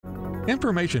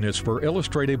Information is for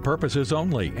illustrative purposes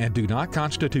only and do not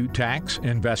constitute tax,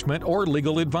 investment, or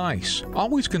legal advice.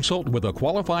 Always consult with a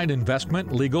qualified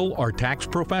investment, legal, or tax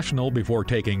professional before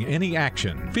taking any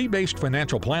action. Fee-based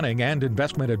financial planning and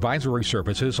investment advisory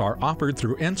services are offered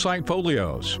through Insight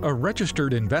Folios, a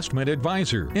registered investment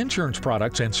advisor. Insurance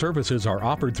products and services are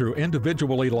offered through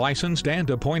individually licensed and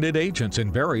appointed agents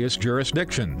in various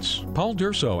jurisdictions. Paul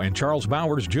Durso and Charles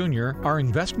Bowers Jr. are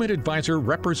investment advisor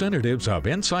representatives of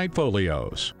Insight Folios.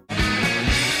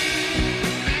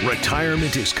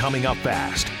 Retirement is coming up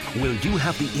fast. Will you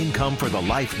have the income for the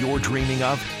life you're dreaming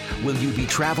of? Will you be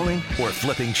traveling or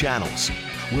flipping channels?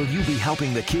 Will you be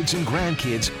helping the kids and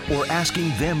grandkids or asking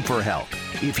them for help?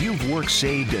 If you've worked,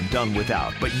 saved, and done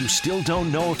without, but you still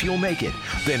don't know if you'll make it,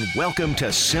 then welcome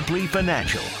to Simply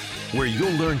Financial, where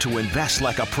you'll learn to invest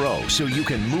like a pro so you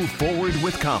can move forward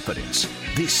with confidence.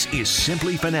 This is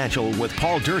Simply Financial with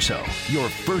Paul Durso, your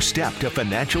first step to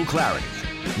financial clarity.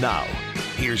 Now,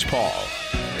 here's Paul.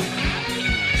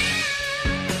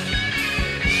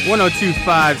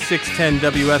 1025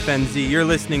 610 WFNZ. You're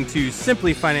listening to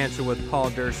Simply Financial with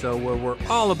Paul Durso, where we're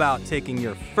all about taking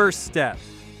your first step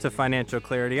to financial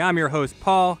clarity. I'm your host,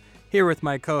 Paul, here with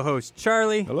my co-host,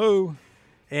 Charlie. Hello.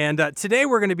 And today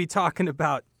we're going to be talking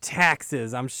about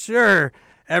taxes. I'm sure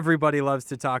everybody loves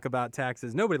to talk about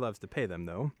taxes. Nobody loves to pay them,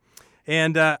 though.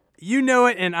 And you know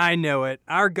it and I know it.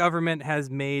 Our government has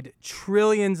made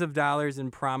trillions of dollars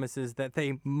in promises that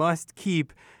they must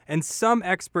keep. And some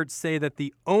experts say that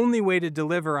the only way to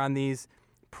deliver on these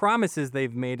promises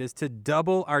they've made is to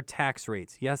double our tax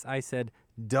rates. Yes, I said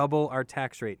double our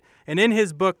tax rate. And in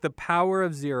his book, The Power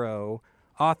of Zero,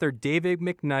 author David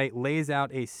McKnight lays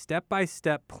out a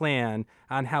step-by-step plan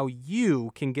on how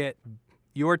you can get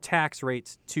your tax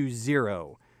rates to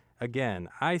zero. Again,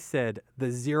 I said the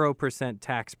 0%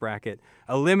 tax bracket,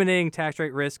 eliminating tax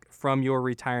rate risk from your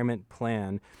retirement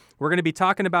plan. We're going to be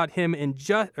talking about him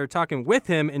talking with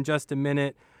him in just a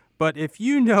minute. But if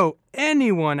you know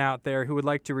anyone out there who would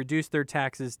like to reduce their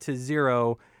taxes to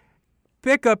zero,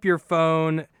 pick up your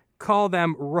phone, call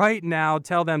them right now.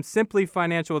 Tell them Simply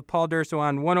Financial with Paul Durso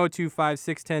on 1025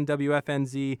 610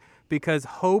 WFNZ, because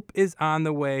hope is on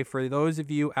the way for those of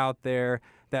you out there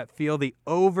that feel the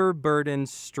overburdened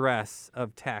stress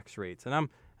of tax rates. And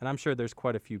I'm sure there's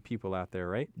quite a few people out there,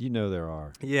 right? You know there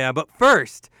are. Yeah, but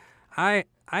first, I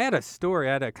had a story.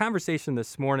 I had a conversation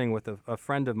this morning with a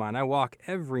friend of mine. I walk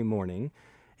every morning,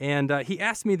 and he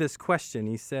asked me this question.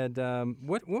 He said,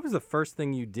 what was the first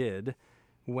thing you did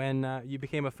when you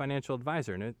became a financial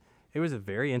advisor? And it was a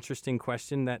very interesting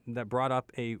question that brought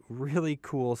up a really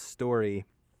cool story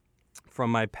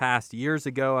from my past. Years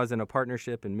ago, I was in a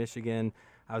partnership in Michigan.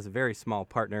 I was a very small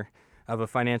partner of a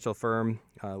financial firm,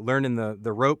 learning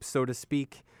the ropes, so to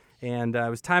speak. And it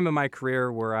was time in my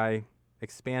career where I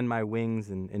expand my wings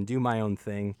and do my own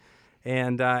thing.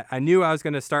 And I knew I was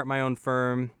going to start my own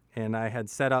firm, and I had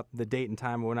set up the date and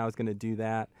time when I was going to do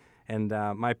that. And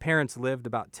my parents lived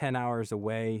about 10 hours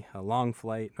away, a long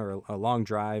flight or a long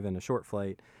drive and a short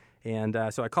flight. And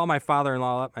so I called my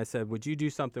father-in-law up. I said, would you do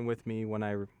something with me when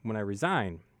I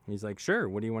resign? He's like, sure.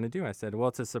 What do you want to do? I said, well,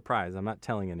 it's a surprise. I'm not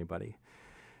telling anybody.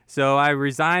 So I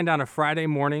resigned on a Friday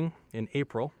morning in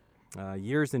April,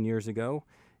 years and years ago.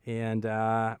 And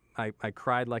I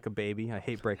cried like a baby. I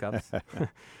hate breakups.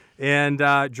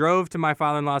 And drove to my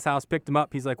father-in-law's house, picked him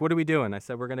up. He's like, what are we doing? I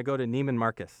said, we're going to go to Neiman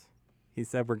Marcus. He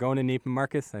said, we're going to Neiman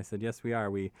Marcus? I said, yes, we are.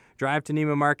 We drive to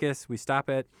Neiman Marcus. We stop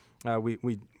at,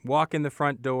 we walk in the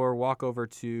front door, walk over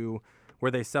to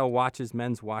where they sell watches,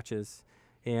 men's watches.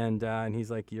 And he's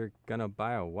like, you're going to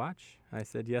buy a watch? I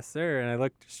said, yes, sir. And I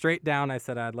looked straight down. I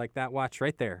said, I'd like that watch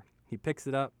right there. He picks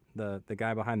it up, the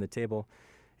guy behind the table,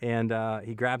 and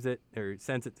he grabs it or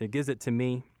sends it, gives it to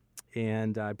me.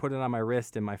 And I put it on my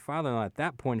wrist. And my father-in-law at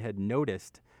that point had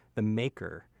noticed the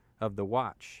maker of the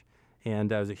watch.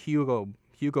 And it was a Hugo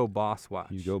Boss watch.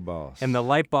 Hugo Boss. And the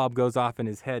light bulb goes off in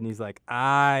his head, and he's like,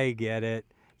 I get it.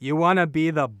 You want to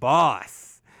be the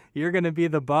boss. You're going to be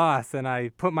the boss. And I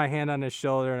put my hand on his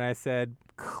shoulder, and I said,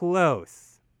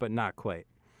 close, but not quite.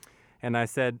 And I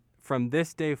said, from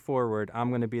this day forward, I'm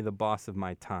going to be the boss of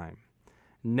my time.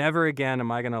 Never again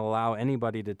am I going to allow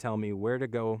anybody to tell me where to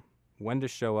go, when to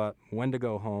show up, when to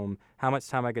go home, how much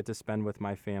time I get to spend with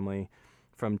my family.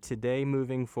 From today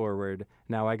moving forward,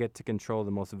 now I get to control the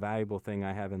most valuable thing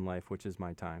I have in life, which is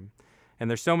my time.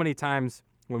 And there's so many times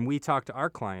when we talk to our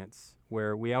clients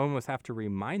where we almost have to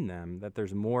remind them that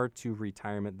there's more to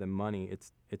retirement than money.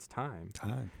 It's time.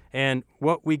 And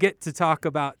what we get to talk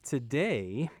about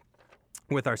today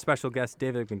with our special guest,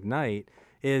 David McKnight,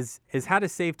 is how to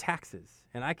save taxes.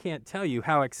 And I can't tell you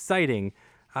how exciting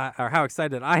or how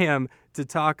excited I am to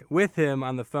talk with him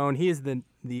on the phone. He is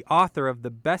the author of the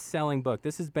best-selling book.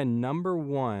 This has been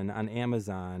 #1 on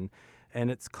Amazon, and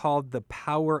it's called The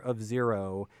Power of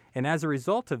Zero. And as a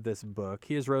result of this book,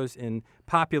 he has rose in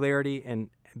popularity and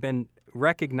been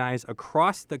recognized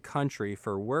across the country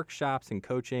for workshops and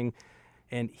coaching.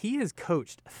 And he has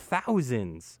coached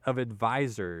thousands of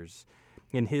advisors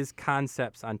in his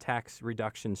concepts on tax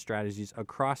reduction strategies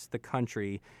across the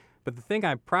country. But the thing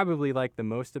I probably like the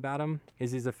most about him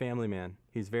is he's a family man.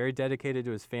 He's very dedicated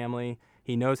to his family.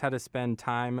 He knows how to spend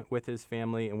time with his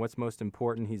family. And what's most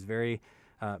important, he's very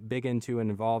big into and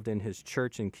involved in his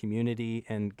church and community.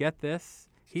 And get this,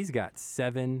 he's got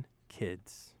 7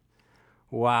 kids.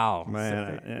 Wow.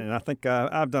 Man, and I think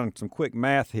I've done some quick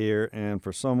math here, and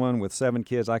for someone with 7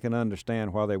 kids, I can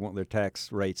understand why they want their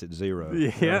tax rates at 0.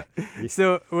 Yeah.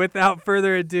 So without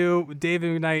further ado,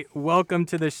 David McKnight, welcome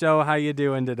to the show. How you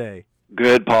doing today?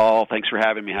 Good, Paul. Thanks for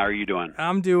having me. How are you doing?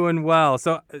 I'm doing well.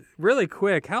 So really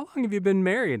quick, how long have you been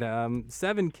married?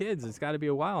 7 kids. It's got to be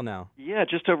a while now. Yeah,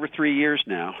 just over 3 years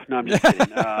now. No, I'm just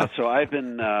kidding. So I've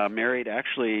been married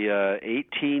actually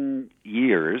 18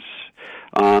 years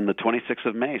on the 26th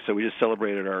of May. So we just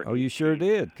celebrated our Oh, you sure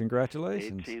did.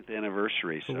 Congratulations. 18th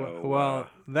anniversary. So well,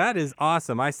 that is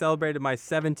awesome. I celebrated my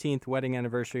 17th wedding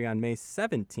anniversary on May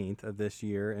 17th of this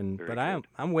year, but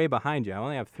I'm way behind you. I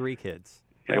only have 3 kids.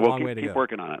 Okay, a we'll long way to keep go.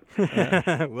 working on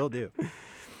it. Will do.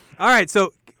 All right,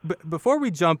 so before we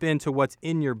jump into what's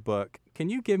in your book, can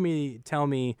you tell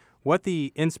me what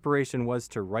the inspiration was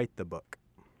to write the book?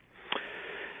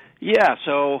 Yeah,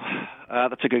 so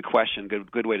that's a good question.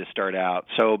 Good way to start out.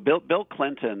 So Bill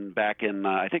Clinton, back in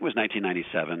I think it was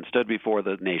 1997, stood before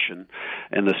the nation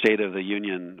in the State of the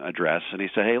Union address, and he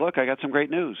said, "Hey, look, I got some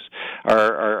great news.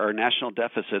 Our national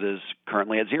deficit is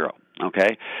currently at 0."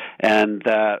 Okay, and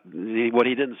what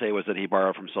he didn't say was that he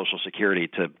borrowed from Social Security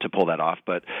to pull that off.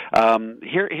 But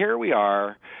here we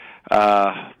are.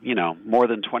 More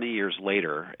than 20 years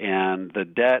later, and the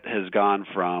debt has gone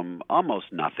from almost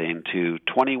nothing to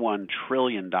 $21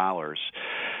 trillion.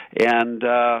 And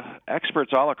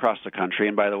experts all across the country,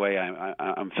 and by the way,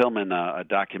 I'm filming a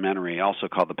documentary also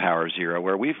called The Power of Zero,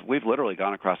 where we've literally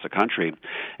gone across the country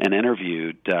and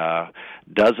interviewed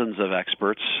dozens of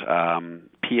experts,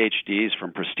 PhDs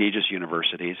from prestigious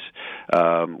universities,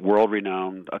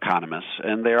 world-renowned economists,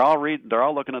 and they're all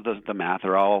looking at the math.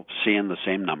 They're all seeing the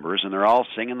same numbers, and they're all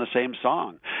singing the same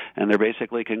song. And they're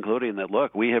basically concluding that,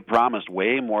 look, we have promised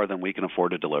way more than we can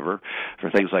afford to deliver for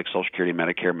things like Social Security,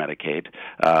 Medicare, Medicaid,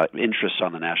 interest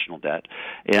on the national debt,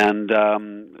 and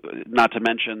not to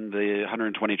mention the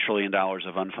 $120 trillion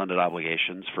of unfunded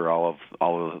obligations for all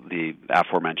of the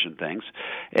aforementioned things.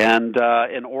 And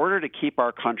in order to keep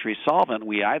our country solvent,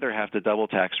 we either have to double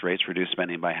tax rates, reduce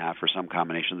spending by half, or some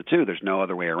combination of the two. There's no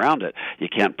other way around it. You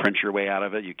can't print your way out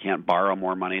of it. You can't borrow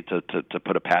more money to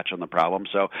put a patch on the problem.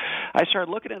 So I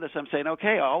started looking at this. I'm saying,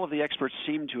 okay, all of the experts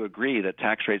seem to agree that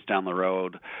tax rates down the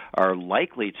road are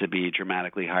likely to be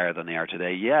dramatically higher than they are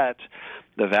today. Yet,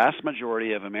 the vast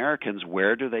majority of Americans,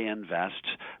 where do they invest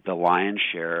the lion's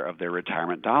share of their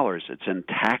retirement dollars? It's in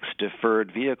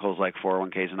tax-deferred vehicles like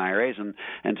 401ks and IRAs.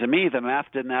 And to me, the math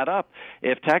didn't add up.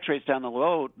 If tax rates down the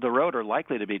road are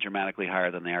likely to be dramatically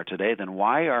higher than they are today, then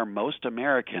why are most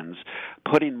Americans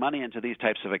putting money into these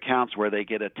types of accounts where they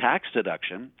get a tax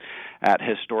deduction at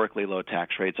historically low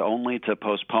tax rates only to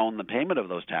postpone the payment of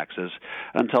those taxes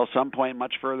until some point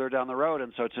much further down the road?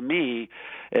 And so to me,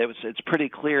 it's pretty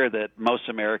clear that most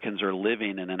Americans are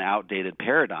living in an outdated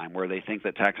paradigm where they think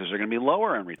that taxes are going to be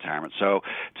lower in retirement. So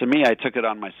to me, I took it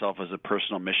on myself as a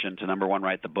personal mission to, number one,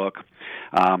 write the book.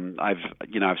 I've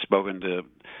spoken to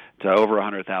over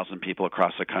 100,000 people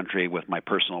across the country with my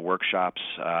personal workshops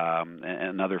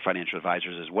and other financial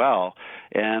advisors as well.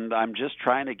 And I'm just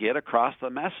trying to get across the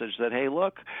message that, hey,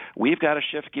 look, we've got to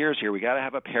shift gears here. We've got to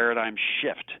have a paradigm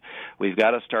shift. We've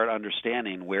got to start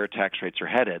understanding where tax rates are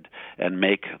headed and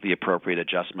make the appropriate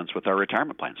adjustments with our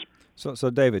retirement plans.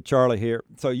 So David, Charlie here.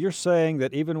 So you're saying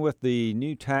that even with the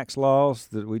new tax laws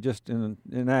that we just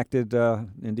enacted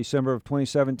in December of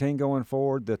 2017 going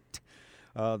forward, that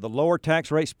the lower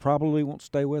tax rates probably won't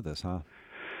stay with us, huh?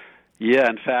 Yeah,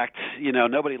 in fact,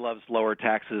 nobody loves lower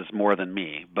taxes more than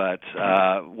me. But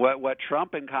what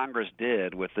Trump and Congress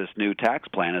did with this new tax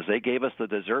plan is they gave us the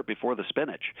dessert before the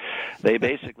spinach. They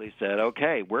basically said,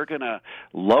 okay, we're going to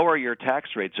lower your tax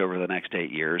rates over the next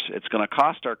 8 years. It's going to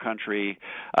cost our country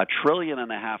 $1.5 trillion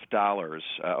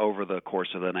over the course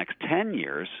of the next 10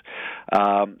 years.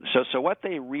 So what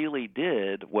they really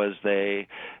did was they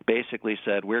basically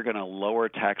said, we're going to lower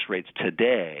tax rates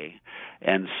today,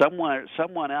 and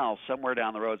someone else, somewhere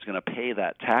down the road is going to pay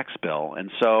that tax bill.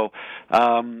 And so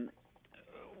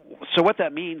so what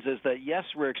that means is that, yes,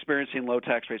 we're experiencing low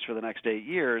tax rates for the next 8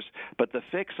 years, but the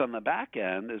fix on the back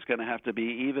end is going to have to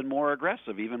be even more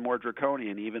aggressive, even more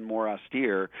draconian, even more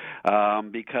austere,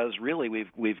 because really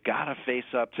we've got to face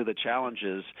up to the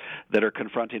challenges that are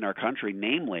confronting our country,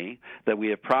 namely that we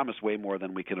have promised way more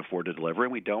than we can afford to deliver,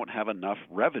 and we don't have enough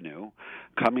revenue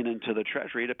coming into the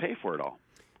Treasury to pay for it all.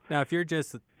 Now, if you're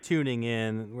just tuning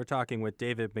in, we're talking with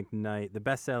David McKnight, the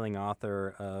best-selling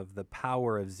author of The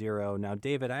Power of Zero. Now,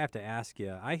 David, I have to ask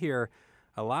you, I hear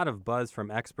a lot of buzz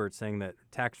from experts saying that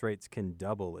tax rates can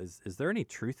double. Is there any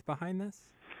truth behind this?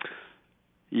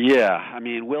 Yeah, I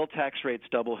mean, will tax rates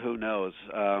double? Who knows?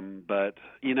 But,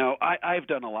 you know, I've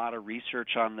done a lot of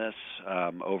research on this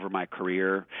over my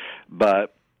career,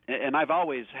 and I've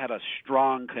always had a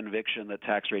strong conviction that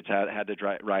tax rates had to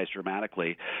rise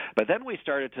dramatically. But then we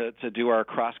started to do our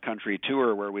cross-country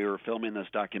tour where we were filming this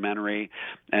documentary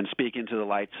and speaking to the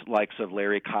likes of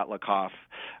Larry Kotlikoff,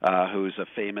 who's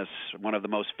one of the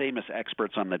most famous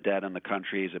experts on the debt in the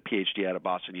country. He's a PhD out of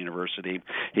Boston University.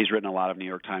 He's written a lot of New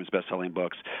York Times best-selling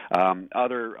books.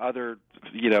 Other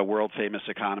world-famous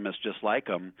economists just like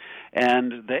him.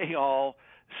 And they all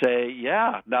say,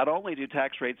 yeah, not only do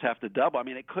tax rates have to double, I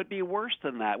mean, it could be worse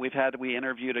than that. We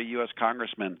interviewed a U.S.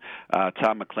 Congressman,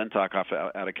 Tom McClintock,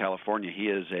 out of California. He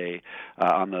is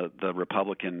on the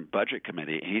Republican Budget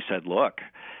Committee. He said, look,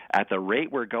 at the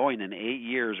rate we're going in 8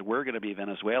 years, we're going to be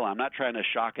Venezuela. I'm not trying to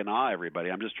shock and awe everybody.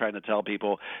 I'm just trying to tell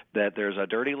people that there's a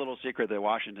dirty little secret that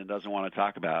Washington doesn't want to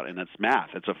talk about, and it's math.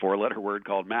 It's a 4-letter word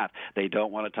called math. They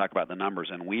don't want to talk about the numbers,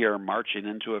 and we are marching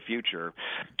into a future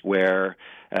where,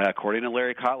 according to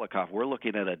Larry Kotlikoff, we're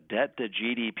looking at a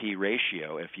debt-to-GDP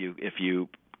ratio. If you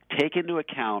take into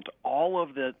account all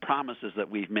of the promises that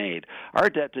we've made, our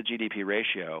debt-to-GDP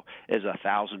ratio is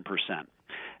 1,000%.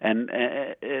 And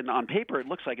on paper, it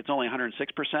looks like it's only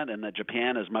 106%, and that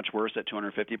Japan is much worse at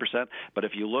 250%. But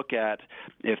if you look at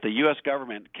if the U.S.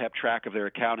 government kept track of their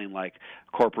accounting like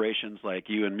corporations like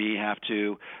you and me have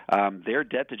to, their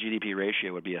debt-to-GDP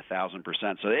ratio would be 1,000%.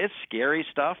 So it's scary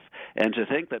stuff. And to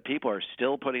think that people are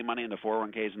still putting money into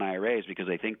 401ks and IRAs because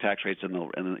they think tax rates down the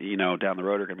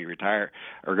road are going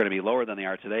to be lower than they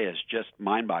are today is just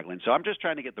mind-boggling. So I'm just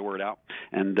trying to get the word out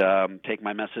and take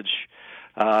my message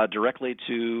directly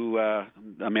to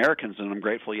Americans, and I'm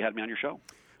grateful you had me on your show.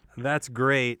 That's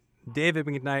great. David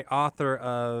McKnight, author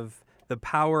of The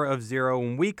Power of Zero.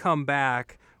 When we come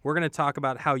back, we're going to talk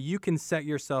about how you can set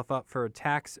yourself up for a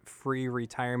tax-free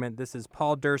retirement. This is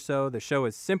Paul Durso. The show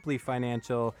is Simply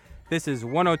Financial. This is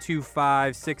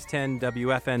 102.5 610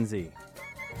 WFNZ.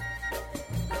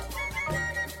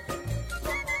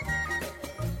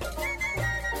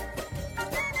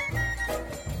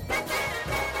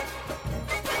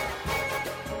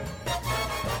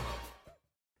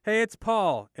 Hey, it's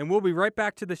Paul, and we'll be right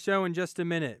back to the show in just a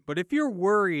minute. But if you're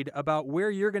worried about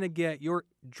where you're going to get your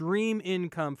dream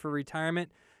income for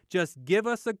retirement, just give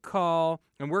us a call,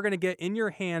 and we're going to get in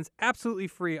your hands absolutely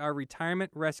free our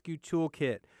Retirement Rescue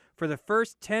Toolkit. For the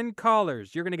first 10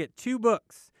 callers, you're going to get 2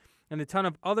 books and a ton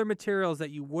of other materials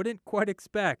that you wouldn't quite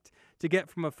expect to get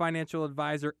from a financial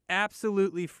advisor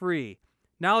absolutely free.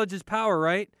 Knowledge is power,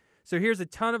 right? So here's a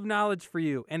ton of knowledge for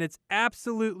you, and it's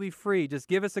absolutely free. Just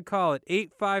give us a call at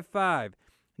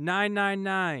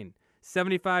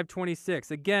 855-999-7526.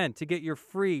 Again, to get your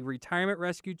free Retirement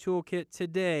Rescue Toolkit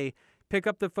today, pick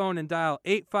up the phone and dial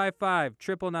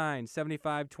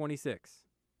 855-999-7526.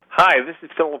 Hi, this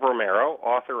is Philip Romero,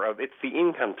 author of It's the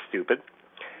Income Stupid.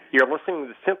 You're listening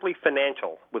to Simply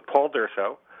Financial with Paul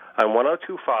Durso on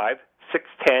 102.5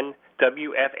 610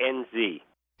 WFNZ.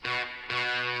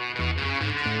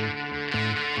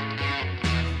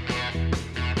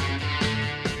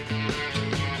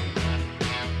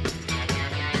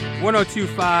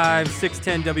 102.5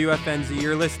 610 WFNZ.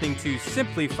 You're listening to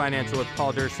Simply Financial with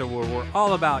Paul Durso, where we're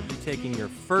all about you taking your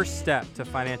first step to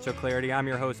financial clarity. I'm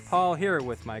your host, Paul, here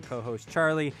with my co-host,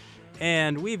 Charlie,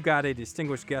 and we've got a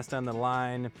distinguished guest on the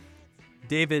line,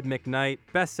 David McKnight,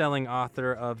 best-selling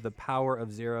author of The Power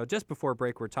of Zero. Just before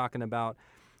break, we're talking about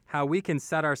how we can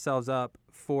set ourselves up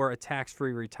for a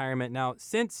tax-free retirement. Now,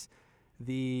 since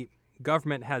the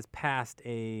government has passed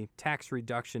a tax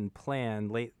reduction plan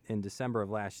late in December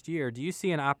of last year, do you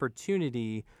see an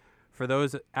opportunity for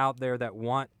those out there that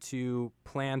want to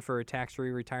plan for a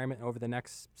tax-free retirement over the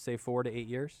next, say, 4 to 8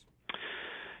 years?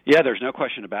 Yeah, there's no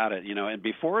question about it. And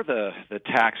before the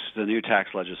new tax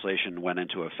legislation went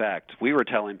into effect, we were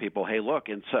telling people, hey, look,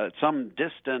 in some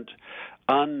distant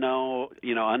unknowable,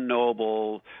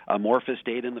 amorphous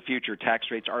date in the future, tax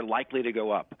rates are likely to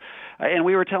go up. And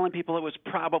we were telling people it was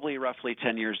probably roughly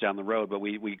 10 years down the road, but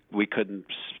we couldn't,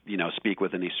 speak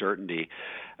with any certainty.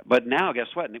 But now, guess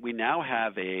what? We now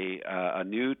have a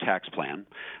new tax plan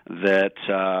that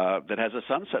has a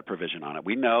sunset provision on it.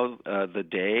 We know the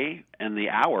day and the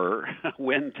hour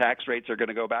when tax rates are going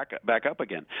to go back up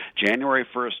again. January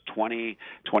 1st,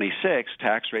 2026,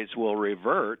 tax rates will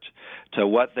revert to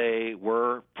what they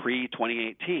were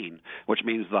pre-2018, which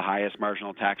means the highest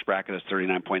marginal tax bracket is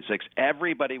 39.6.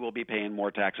 Everybody will be paying more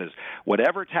taxes.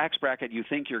 Whatever tax bracket you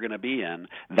think you're going to be in,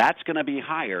 that's going to be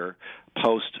higher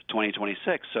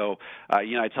post-2026. So,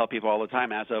 I tell people all the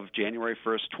time, as of January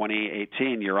 1st,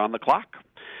 2018, you're on the clock.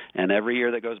 And every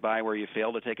year that goes by where you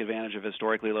fail to take advantage of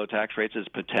historically low tax rates is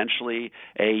potentially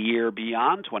a year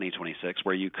beyond 2026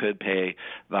 where you could pay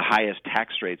the highest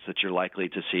tax rates that you're likely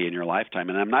to see in your lifetime.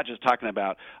 And I'm not just talking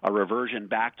about a reversion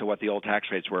back to what the old tax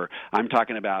rates were. I'm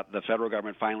talking about the federal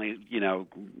government finally,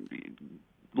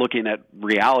 looking at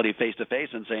reality face to face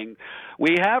and saying,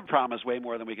 we have promised way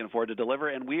more than we can afford to deliver,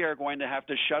 and we are going to have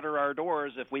to shutter our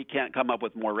doors if we can't come up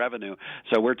with more revenue.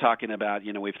 So we're talking about,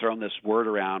 we've thrown this word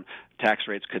around, tax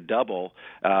rates could double.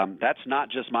 That's not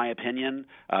just my opinion.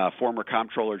 Former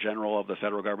Comptroller General of the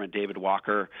federal government, David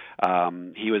Walker,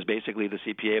 he was basically the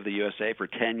CPA of the USA for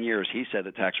 10 years. He said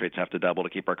that tax rates have to double to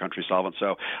keep our country solvent.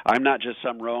 So I'm not just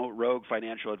some rogue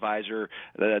financial advisor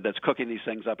that's cooking these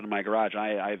things up in my garage.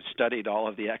 I've studied all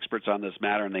of the experts on this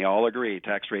matter, and they all agree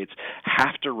tax rates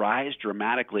have to rise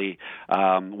dramatically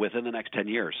within the next 10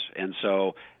 years. And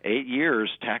so 8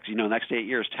 years, next 8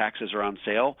 years, taxes are on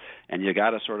sale, and you got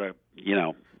to sort of,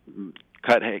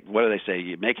 cut hay. What do they say?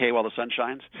 You make hay while the sun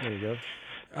shines. There you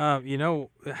go.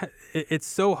 It's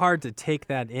so hard to take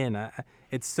that in.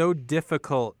 It's so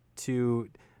difficult to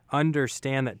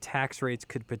understand that tax rates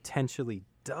could potentially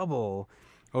double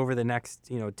over the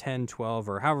next 10, 12,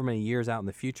 or however many years out in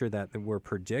the future that we're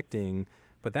predicting.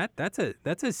 But that's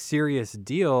a serious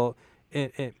deal.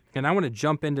 And I want to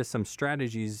jump into some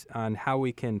strategies on how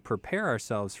we can prepare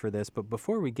ourselves for this. But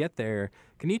before we get there,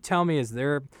 can you tell me, is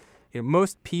there,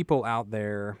 most people out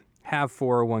there have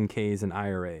 401ks and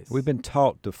IRAs? We've been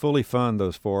taught to fully fund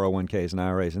those 401ks and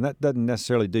IRAs, and that doesn't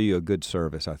necessarily do you a good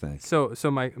service, I think. So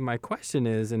my question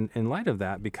is, in light of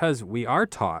that, because we are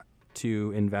taught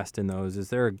to invest in those,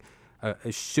 is there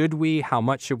should we? How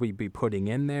much should we be putting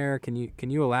in there? Can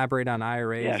you elaborate on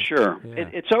IRAs? Yeah, sure. Yeah.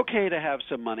 It's okay to have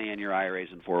some money in your IRAs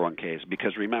and 401ks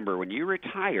because remember, when you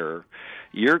retire,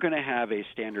 you're going to have a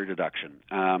standard deduction.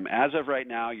 As of right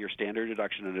now, your standard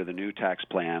deduction under the new tax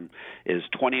plan is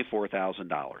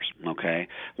 $24,000. Okay,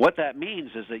 what that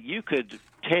means is that you could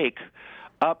take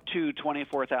up to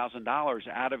 $24,000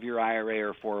 out of your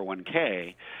IRA or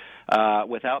 401k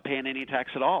without paying any tax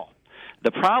at all.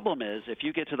 The problem is if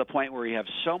you get to the point where you have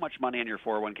so much money in your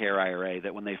 401k or IRA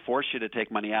that when they force you to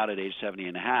take money out at age 70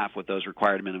 and a half with those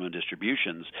required minimum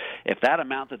distributions, if that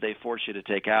amount that they force you to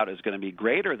take out is going to be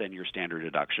greater than your standard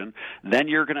deduction, then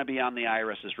you're going to be on the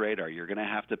IRS's radar. You're going to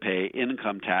have to pay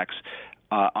income tax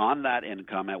on that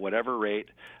income at whatever rate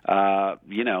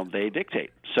they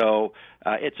dictate. So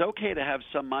it's okay to have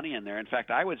some money in there. In fact,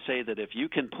 I would say that if you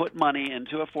can put money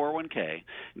into a 401k,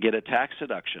 get a tax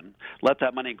deduction, let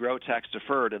that money grow tax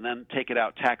deferred, and then take it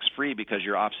out tax free because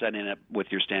you're offsetting it with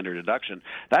your standard deduction,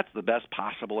 that's the best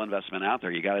possible investment out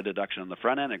there. You got a deduction on the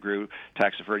front end, it grew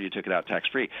tax deferred, you took it out tax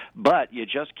free. But you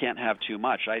just can't have too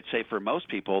much. I'd say for most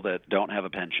people that don't have a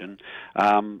pension,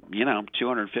 $250,000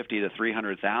 to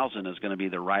 $300,000 is going to be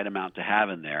the right amount to have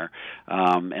in there.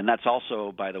 And that's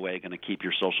also, by the way, going to keep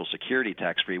your Social Security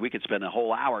tax-free. We could spend a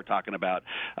whole hour talking about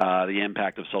the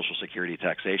impact of Social Security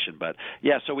taxation. But,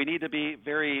 yeah, so we need to be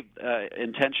very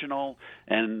intentional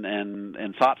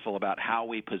and thoughtful about how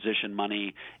we position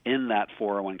money in that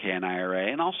 401k and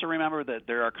IRA. And also remember that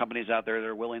there are companies out there that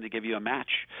are willing to give you a match,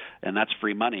 and that's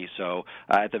free money. So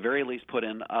at the very least put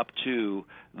in up to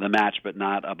the match but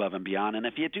not above and beyond. And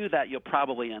if you do that, you'll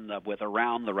probably end up with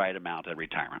around the right amount at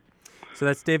retirement. So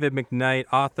that's David McKnight,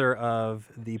 author of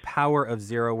The Power of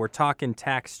Zero. We're talking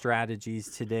tax strategies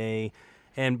today.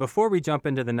 And before we jump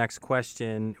into the next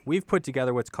question, we've put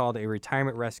together what's called a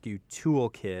Retirement Rescue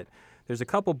Toolkit. There's a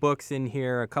couple books in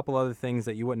here, a couple other things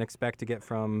that you wouldn't expect to get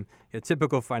from a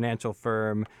typical financial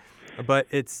firm. But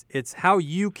it's how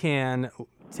you can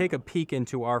take a peek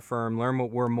into our firm, learn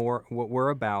what we're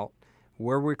about,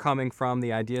 where we're coming from,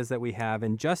 the ideas that we have.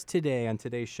 And just today, on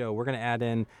today's show, we're going to add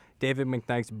in David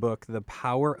McKnight's book, The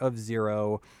Power of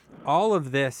Zero. All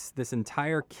of this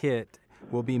entire kit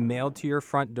will be mailed to your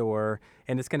front door,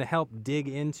 and it's going to help dig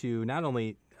into not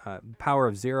only Power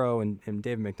of Zero and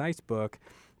David McKnight's book,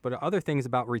 but other things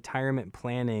about retirement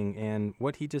planning and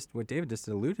what David just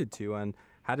alluded to on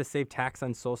how to save tax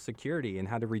on Social Security and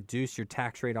how to reduce your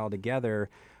tax rate altogether.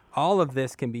 All of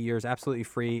this can be yours absolutely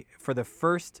free for the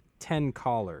first 10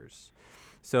 callers.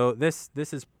 So this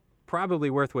is probably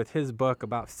worth, with his book,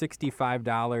 about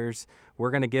 $65.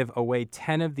 We're going to give away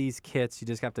 10 of these kits. You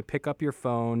just have to pick up your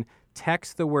phone,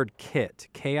 text the word KIT,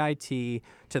 K-I-T,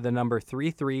 to the number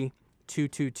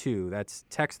 33222. That's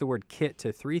text the word KIT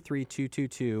to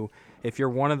 33222. If you're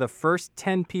one of the first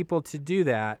 10 people to do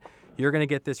that, you're going to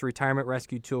get this Retirement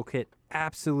Rescue Toolkit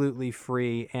absolutely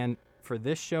free. And for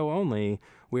this show only,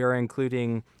 we are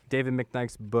including David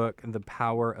McKnight's book, The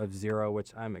Power of Zero,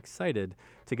 which I'm excited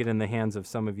to get in the hands of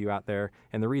some of you out there.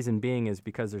 And the reason being is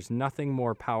because there's nothing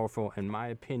more powerful, in my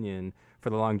opinion, for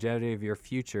the longevity of your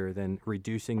future than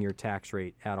reducing your tax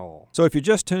rate at all. So if you're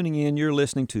just tuning in, you're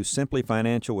listening to Simply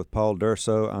Financial with Paul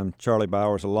Durso. I'm Charlie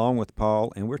Bowers along with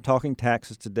Paul, and we're talking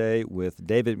taxes today with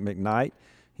David McKnight.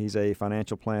 He's a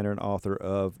financial planner and author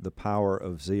of The Power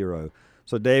of Zero.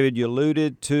 So, David, you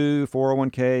alluded to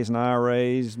 401ks and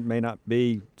IRAs may not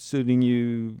be suiting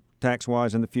you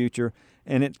tax-wise in the future,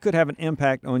 and it could have an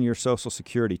impact on your Social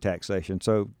Security taxation.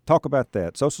 So talk about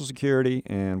that, Social Security,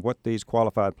 and what these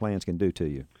qualified plans can do to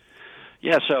you.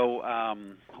 Yeah, so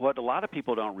what a lot of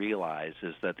people don't realize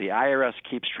is that the IRS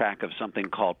keeps track of something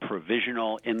called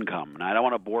provisional income. And I don't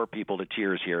want to bore people to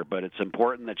tears here, but it's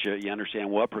important that you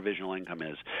understand what provisional income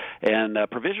is. And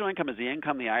provisional income is the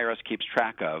income the IRS keeps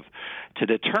track of to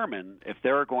determine if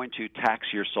they're going to tax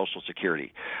your Social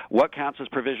Security. What counts as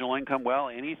provisional income? Well,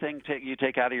 anything you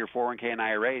take out of your 401k and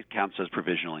IRA counts as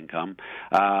provisional income.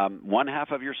 One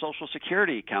half of your Social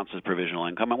Security counts as provisional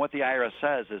income. And what the IRS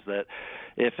says is that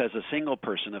if, as a single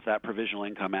person, if that provisional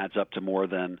income adds up to more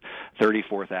than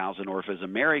 $34,000, or if as a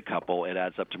married couple it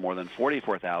adds up to more than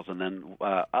 $44,000, then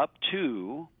up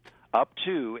to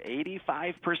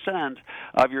 85%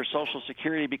 of your Social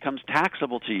Security becomes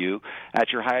taxable to you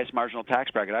at your highest marginal tax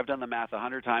bracket. I've done the math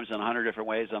 100 times in 100 different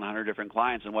ways on 100 different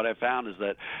clients, and what I've found is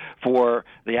that for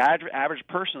the average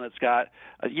person that's got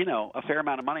a fair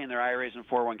amount of money in their IRAs and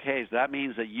 401ks, that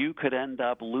means that you could end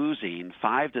up losing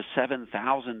 $5,000 to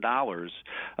 $7,000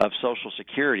 of Social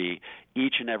Security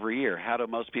each and every year. How do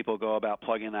most people go about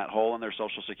plugging that hole in their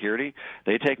Social Security?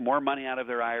 They take more money out of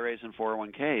their IRAs and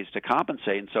 401ks to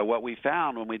compensate. And so what we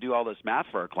found when we do all this math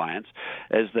for our clients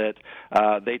is that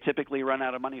they typically run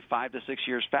out of money 5 to 6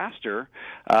 years faster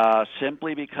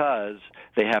simply because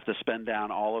they have to spend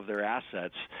down all of their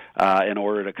assets in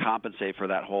order to compensate for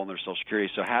that hole in their Social Security.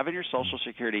 So having your Social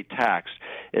Security taxed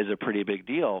is a pretty big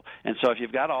deal. And so if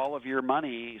you've got all of your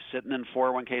money sitting in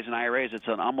 401ks and IRAs, it's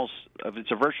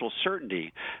a virtual certainty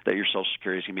that your Social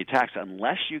Security is going to be taxed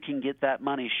unless you can get that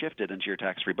money shifted into your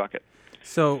tax-free bucket.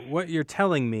 So what you're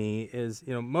telling me is,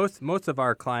 most of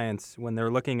our clients, when they're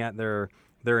looking at their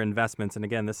investments, and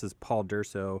again, this is Paul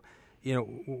Durso,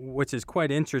 which is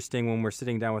quite interesting when we're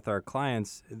sitting down with our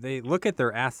clients, they look at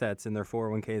their assets in their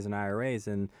 401ks and IRAs,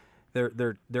 and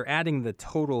they're adding the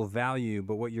total value.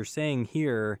 But what you're saying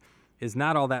here is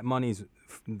not all that money's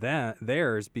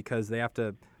theirs, because they have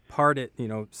to part it,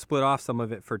 split off some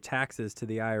of it for taxes to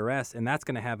the IRS, and that's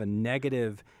going to have a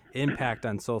negative impact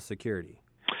on Social Security.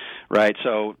 Right.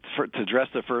 So to address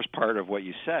the first part of what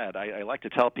you said, I like to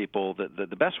tell people that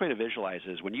the best way to visualize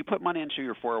is when you put money into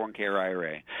your 401k or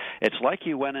IRA, it's like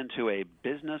you went into a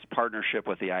business partnership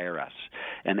with the IRS.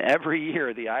 And every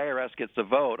year the IRS gets to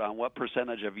vote on what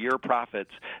percentage of your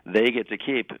profits they get to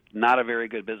keep. Not a very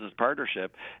good business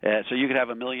partnership. So you could have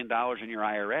 $1 million in your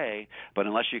IRA, but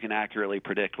unless you can accurately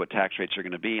predict what tax rates are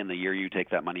going to be in the year you take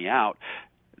that money out,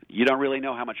 you don't really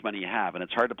know how much money you have, and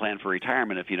it's hard to plan for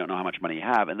retirement if you don't know how much money you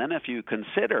have. And then if you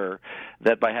consider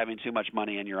that by having too much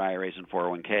money in your IRAs and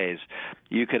 401ks,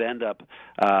 you could end up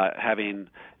having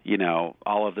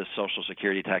all of this Social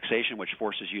Security taxation, which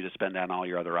forces you to spend down all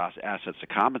your other assets to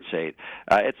compensate.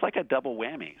 It's like a double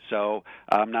whammy. So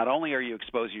not only are you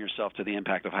exposing yourself to the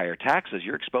impact of higher taxes,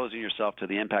 you're exposing yourself to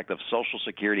the impact of Social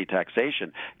Security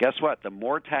taxation. Guess what? The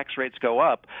more tax rates go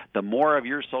up, the more of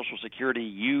your Social Security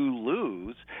you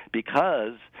lose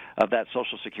because of that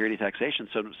Social Security taxation.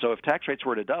 So if tax rates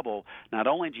were to double, not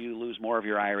only do you lose more of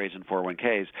your IRAs and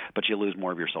 401ks, but you lose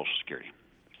more of your Social Security.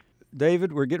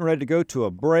 David, we're getting ready to go to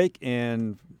a break,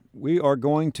 and we are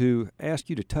going to ask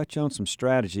you to touch on some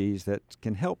strategies that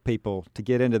can help people to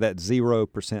get into that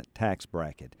 0% tax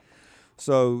bracket.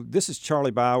 So this is Charlie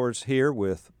Bowers here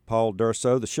with Paul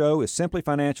Durso. The show is Simply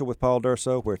Financial with Paul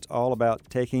Durso, where it's all about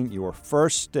taking your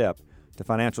first step to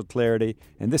financial clarity,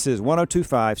 and this is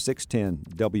 102.5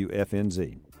 610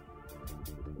 WFNZ.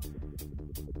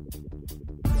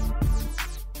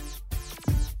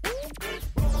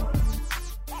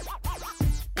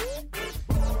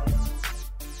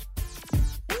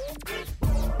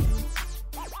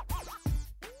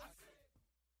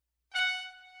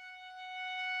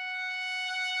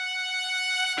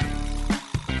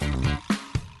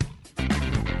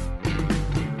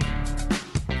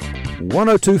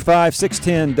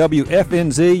 1025-610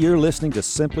 WFNZ. You're listening to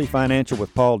Simply Financial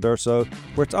with Paul Durso,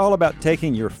 where it's all about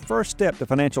taking your first step to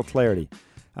financial clarity.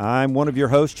 I'm one of your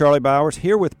hosts, Charlie Bowers,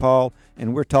 here with Paul,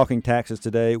 and we're talking taxes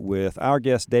today with our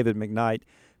guest, David McKnight,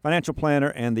 financial planner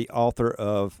and the author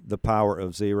of The Power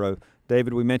of Zero.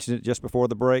 David, we mentioned it just before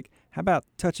the break. How about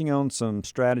touching on some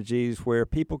strategies where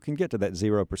people can get to that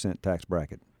 0% tax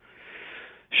bracket?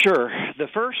 Sure. The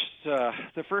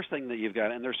first thing that you've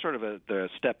got, and there's sort of the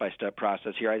step-by-step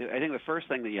process here. I think the first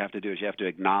thing that you have to do is you have to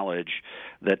acknowledge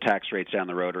that tax rates down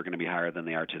the road are going to be higher than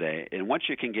they are today. And once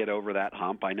you can get over that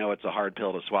hump, I know it's a hard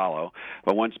pill to swallow,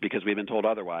 but once, because we've been told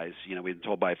otherwise, we've been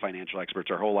told by financial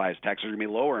experts our whole lives taxes are going to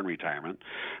be lower in retirement.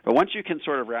 But once you can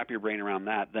sort of wrap your brain around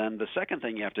that, then the second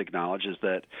thing you have to acknowledge is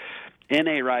that in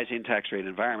a rising tax rate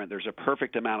environment, there's a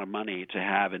perfect amount of money to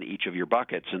have in each of your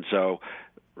buckets. And so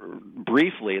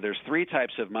briefly, there's three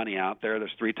types of money out there.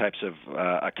 There's three types of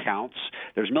accounts.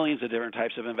 There's millions of different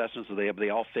types of investments, so they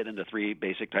all fit into three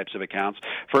basic types of accounts.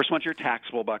 First one's your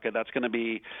taxable bucket. That's going to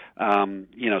be,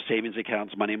 savings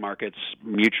accounts, money markets,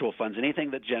 mutual funds,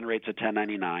 anything that generates a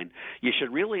 1099. You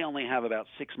should really only have about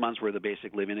 6 months worth of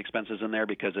basic living expenses in there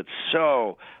because it's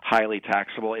so highly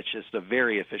taxable. It's just a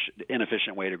very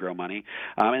inefficient way to grow money.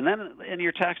 And then in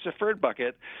your tax-deferred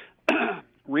bucket,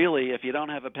 really, if you don't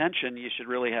have a pension, you should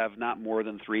really have not more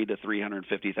than $300,000 to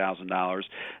 $350,000,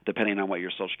 depending on what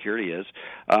your Social Security is.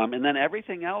 And then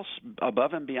everything else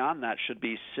above and beyond that should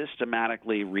be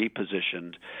systematically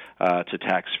repositioned to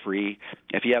tax-free.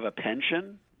 If you have a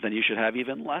pension, then you should have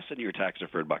even less in your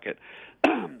tax-deferred bucket.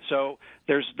 So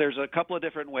there's a couple of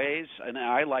different ways, and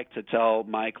I like to tell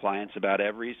my clients about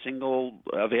every single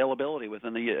availability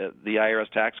within the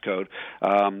IRS tax code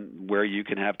where you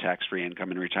can have tax-free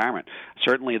income in retirement.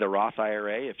 Certainly the Roth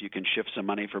IRA, if you can shift some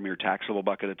money from your taxable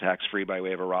bucket to tax-free by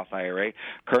way of a Roth IRA,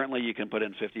 currently you can put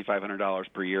in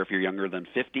 $5,500 per year if you're younger than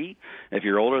 50. If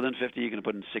you're older than 50, you can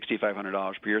put in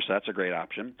 $6,500 per year, so that's a great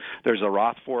option. There's a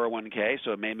Roth 401k,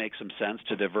 so it may make some sense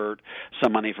to divert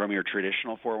some money from your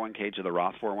traditional 401k to the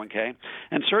Roth 401k.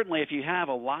 And certainly if you have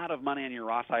a lot of money in your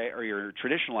Roth or your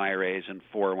traditional IRAs and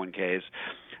 401ks,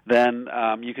 then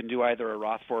you can do either a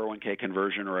Roth 401k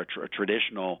conversion or a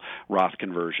traditional Roth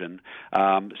conversion.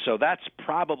 So that's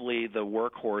probably the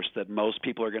workhorse that most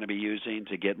people are going to be using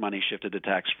to get money shifted to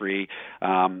tax-free,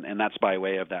 and that's by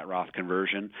way of that Roth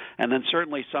conversion. And then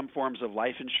certainly some forms of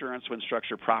life insurance, when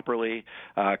structured properly,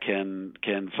 can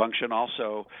function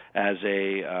also as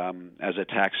a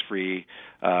tax-free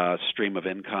stream of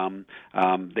income.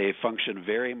 They function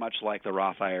very much like the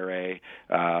Roth IRA,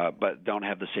 but don't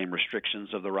have the same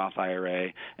restrictions of the Roth IRA.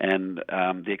 And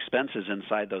the expenses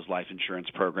inside those life insurance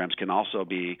programs can also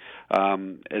be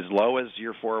as low as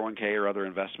your 401k or other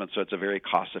investments. So it's a very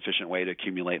cost-efficient way to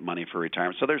accumulate money for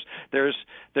retirement. So there's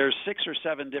 6 or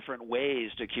 7 different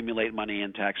ways to accumulate money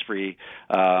in tax-free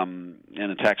in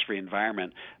a tax-free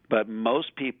environment. But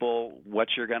most people, what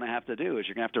you're going to have to do is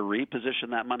you're going to have to reposition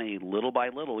that money little by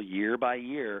little, year by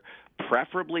year,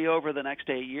 preferably over the next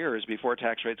 8 years before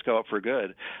tax rates go up for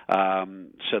good,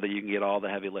 so that you can get all the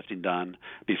heavy lifting done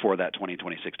before that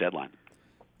 2026 deadline.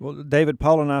 Well, David,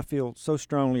 Paul and I feel so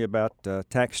strongly about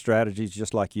tax strategies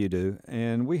just like you do,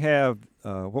 and we have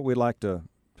what we'd like to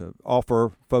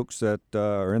offer folks that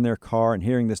are in their car and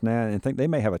hearing this now and think they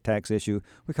may have a tax issue.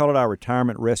 We call it our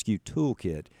Retirement Rescue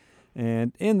Toolkit.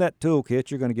 And in that toolkit,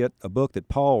 you're going to get a book that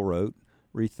Paul wrote,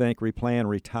 Rethink, Replan,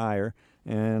 Retire.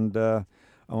 And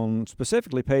on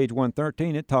specifically page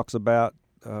 113, it talks about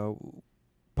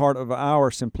part of our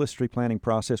simplicity planning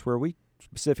process where we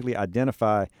specifically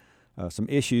identify some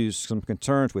issues, some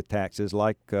concerns with taxes,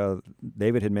 like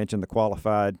David had mentioned, the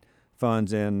qualified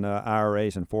funds in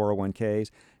IRAs and 401ks.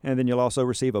 And then you'll also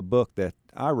receive a book that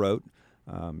I wrote.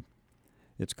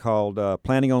 It's called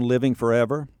Planning on Living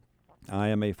Forever. I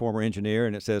am a former engineer,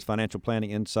 and it says Financial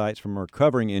Planning Insights from a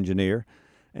Recovering Engineer.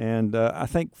 And I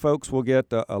think folks will get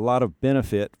a lot of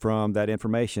benefit from that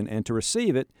information. And to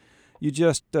receive it, you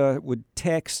just would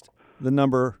text the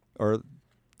number, or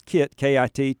KIT,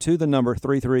 K-I-T, to the number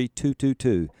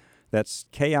 33222. That's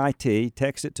KIT.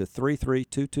 Text it to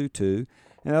 33222.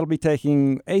 And that'll be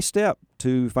taking a step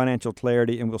to financial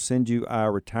clarity, and we'll send you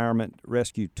our Retirement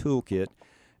Rescue Toolkit.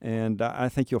 And I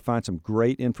think you'll find some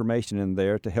great information in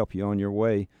there to help you on your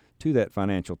way to that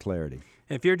financial clarity.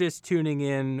 If you're just tuning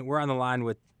in, we're on the line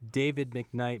with David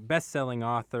McKnight, best-selling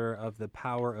author of The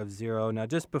Power of Zero. Now,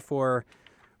 just before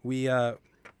we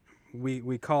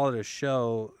call it a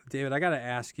show, David, I got to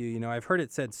ask you, I've heard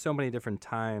it said so many different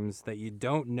times that you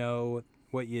don't know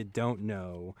what you don't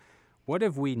know. What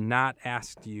have we not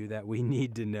asked you that we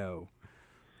need to know?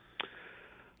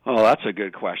 Oh, that's a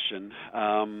good question.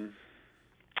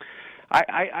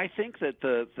 I think that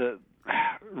the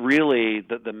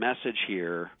message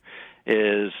here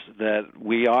is that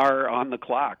we are on the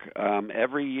clock.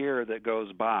 Every year that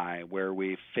goes by where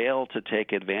we fail to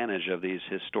take advantage of these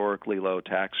historically low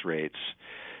tax rates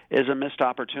is a missed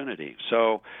opportunity.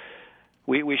 So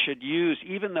we should use,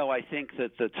 even though I think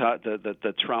that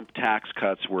the Trump tax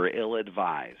cuts were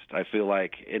ill-advised. I feel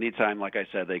like anytime, like I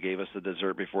said, they gave us the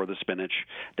dessert before the spinach.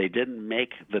 They didn't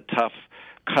make the tough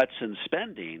cuts in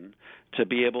spending to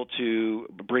be able to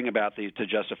bring about these, to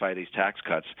justify these tax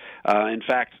cuts. In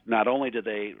fact, not only did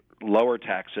they lower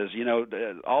taxes,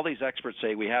 all these experts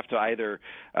say we have to either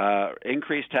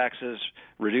increase taxes,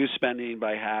 reduce spending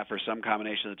by half, or some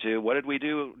combination of the two. What did we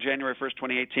do January 1st,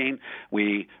 2018?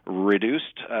 We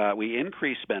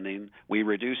increased spending, we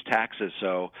reduced taxes.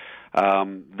 So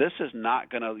this is not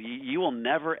going to, you will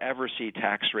never ever see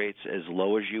tax rates as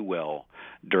low as you will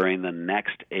during the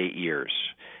next 8 years.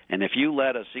 And if you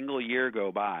let a single year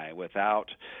go by without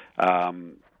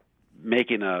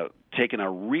taking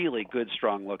a really good,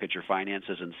 strong look at your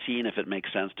finances and seeing if it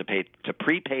makes sense to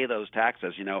prepay those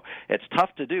taxes. It's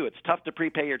tough to do. It's tough to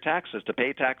prepay your taxes, to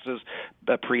pay taxes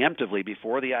preemptively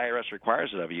before the IRS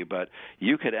requires it of you. But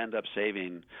you could end up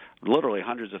saving literally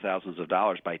hundreds of thousands of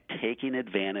dollars by taking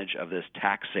advantage of this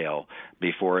tax sale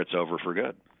before it's over for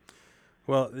good.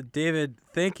 Well, David,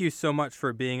 thank you so much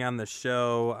for being on the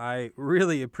show. I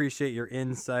really appreciate your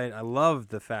insight. I love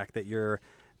the fact that you're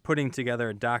putting together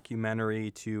a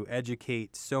documentary to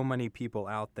educate so many people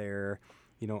out there,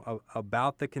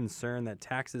 about the concern that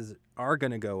taxes are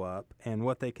going to go up and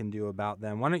what they can do about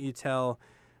them. Why don't you tell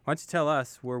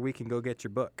us where we can go get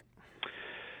your book?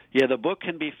 Yeah, the book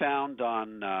can be found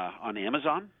on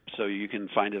Amazon, so you can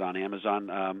find it on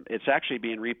Amazon. It's actually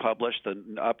being republished. The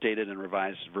updated and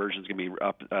revised version is going to be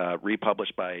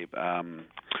republished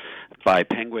by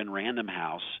Penguin Random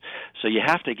House. So you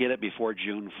have to get it before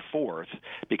June 4th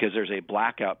because there's a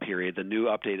blackout period. The new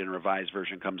updated and revised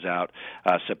version comes out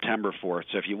September 4th.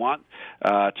 So if you want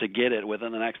to get it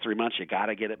within the next 3 months, you got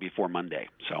to get it before Monday.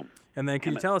 And then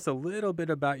can you tell us a little bit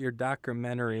about your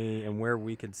documentary and where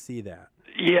we could see that?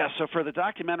 Yeah, so for the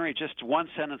documentary, just one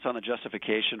sentence on the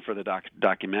justification for the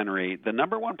documentary. The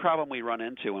number one problem we run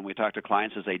into when we talk to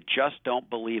clients is they just don't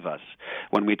believe us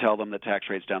when we tell them the tax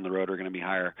rates down the road are going to be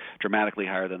dramatically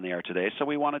higher than they are today. So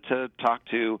we wanted to talk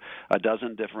to a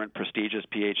dozen different prestigious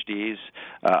PhDs,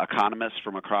 economists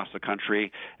from across the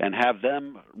country, and have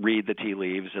them read the tea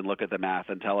leaves and look at the math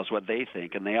and tell us what they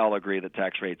think. And they all agree that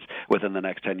tax rates within the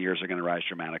next 10 years are going to rise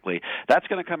dramatically. That's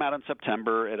going to come out in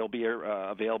September. It'll be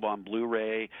available on Blu-ray,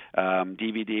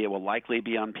 DVD. It will likely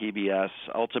be on PBS.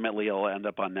 Ultimately, it'll end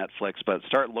up on Netflix, but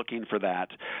start looking for that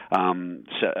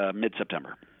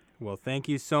mid-September. Well, thank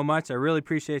you so much. I really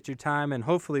appreciate your time, and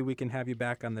hopefully we can have you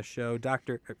back on the show.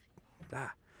 David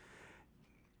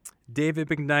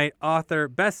McKnight,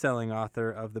 best-selling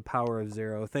author of The Power of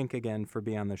Zero. Thank you again for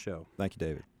being on the show. Thank you,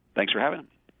 David. Thanks for having me.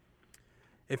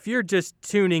 If you're just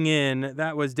tuning in,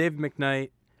 that was David McKnight,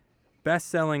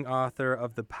 best-selling author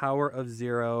of The Power of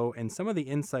Zero, and some of the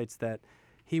insights that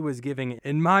he was giving.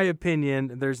 In my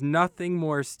opinion, there's nothing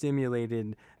more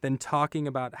stimulating than talking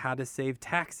about how to save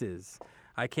taxes.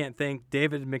 I can't thank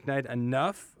David McKnight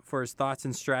enough for his thoughts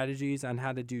and strategies on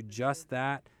how to do just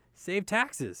that, save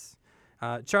taxes.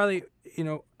 Charlie,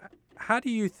 how do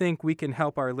you think we can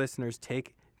help our listeners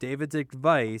take David's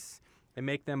advice and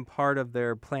make them part of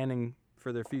their planning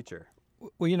for their future?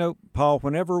 Well, Paul,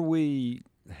 whenever we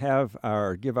give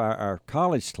our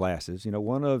college classes,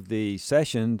 one of the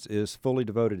sessions is fully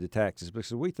devoted to taxes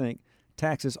because we think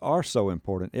taxes are so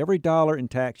important. Every dollar in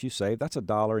tax you save, that's a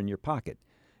dollar in your pocket.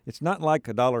 It's not like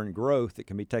a dollar in growth that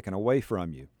can be taken away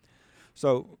from you.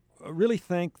 So I really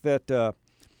think that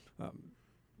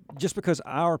just because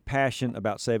our passion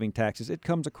about saving taxes, it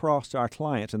comes across to our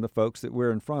clients and the folks that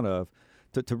we're in front of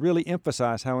to really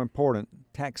emphasize how important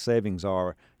tax savings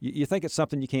are. You think it's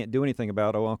something you can't do anything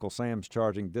about, Uncle Sam's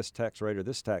charging this tax rate or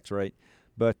this tax rate,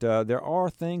 but there are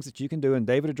things that you can do, and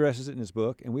David addresses it in his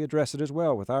book, and we address it as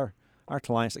well with our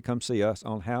clients that come see us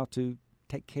on how to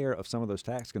take care of some of those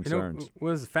tax concerns.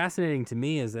 What was fascinating to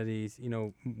me is that he's,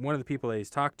 one of the people that he's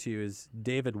talked to is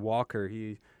David Walker.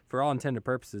 He, for all intended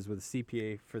purposes, was a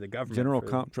CPA for the government. General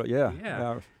Comptroller,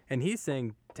 yeah. And he's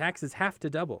saying taxes have to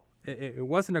double. It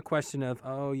wasn't a question of,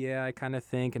 I kind of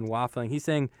think and waffling. He's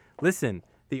saying, listen,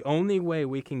 the only way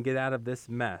we can get out of this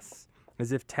mess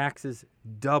is if taxes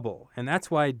double. And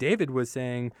that's why David was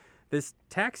saying this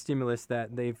tax stimulus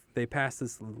that they passed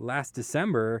this last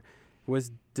December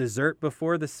was dessert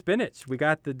before the spinach. We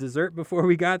got the dessert before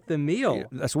we got the meal. Yeah,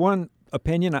 that's one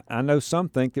opinion. I know some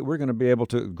think that we're going to be able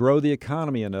to grow the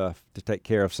economy enough to take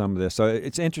care of some of this. So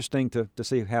it's interesting to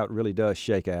see how it really does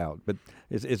shake out. But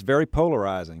it's very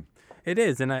polarizing. It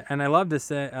is, and I love to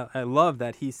say I love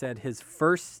that he said his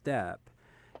first step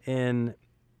in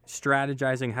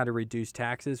strategizing how to reduce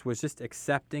taxes was just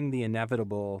accepting the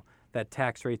inevitable that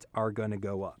tax rates are going to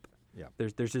go up. Yeah.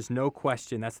 There's just no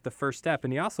question. That's the first step.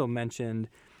 And he also mentioned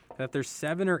that there's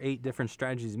 7 or 8 different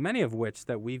strategies, many of which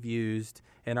that we've used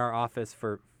in our office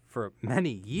for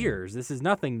many years. This is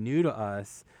nothing new to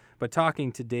us, but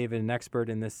talking to David, an expert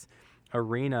in this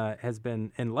arena, has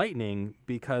been enlightening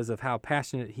because of how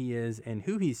passionate he is and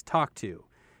who he's talked to.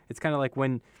 It's kind of like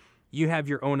when you have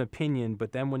your own opinion,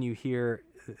 but then when you hear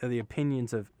the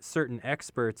opinions of certain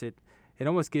experts, it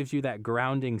almost gives you that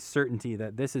grounding certainty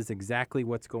that this is exactly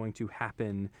what's going to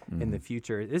happen in the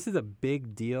future. This is a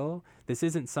big deal. This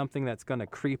isn't something that's going to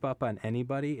creep up on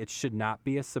anybody. It should not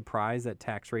be a surprise that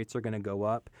tax rates are going to go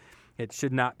up. It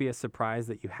should not be a surprise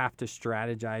that you have to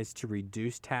strategize to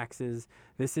reduce taxes.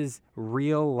 This is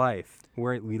real life.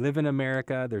 We live in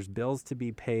America. There's bills to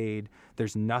be paid.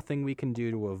 There's nothing we can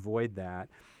do to avoid that.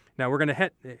 Now, we're going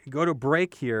to go to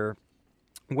break here.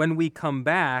 When we come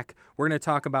back, we're going to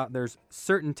talk about there's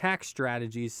certain tax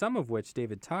strategies, some of which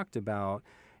David talked about,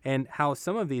 and how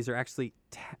some of these are actually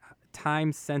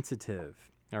time sensitive.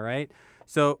 All right?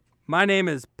 So my name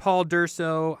is Paul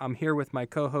Durso. I'm here with my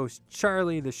co-host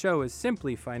Charlie. The show is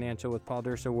Simply Financial with Paul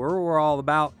Durso, where we're all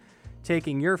about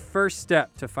taking your first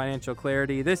step to financial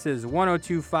clarity. This is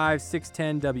 102.5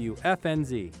 610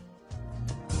 WFNZ.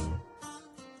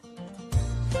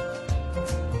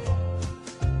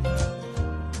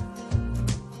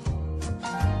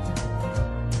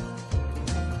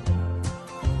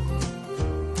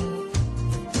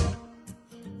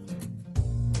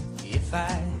 If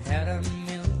I had $1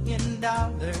 million.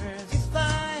 If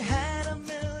I had $1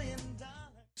 million.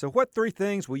 So what 3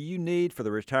 things will you need for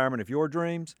the retirement of your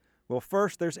dreams? Well,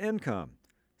 first, there's income.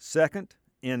 Second,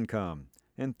 income.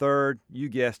 And third, you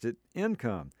guessed it,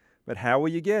 income. But how will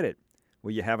you get it?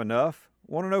 Will you have enough?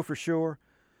 Want to know for sure?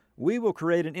 We will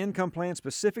create an income plan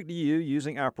specific to you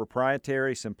using our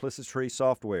proprietary Simplicity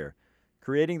software.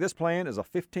 Creating this plan is a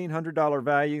 $1,500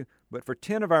 value, but for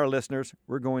 10 of our listeners,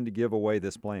 we're going to give away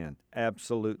this plan,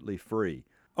 absolutely free.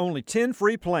 Only 10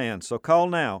 free plans, so call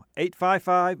now,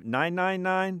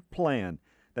 855-999-PLAN.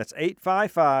 That's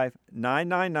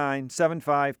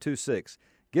 855-999-7526.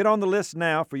 Get on the list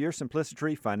now for your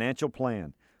Simplicity financial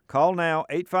plan. Call now,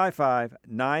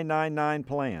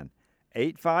 855-999-PLAN,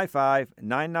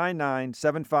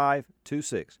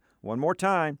 855-999-7526. One more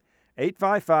time,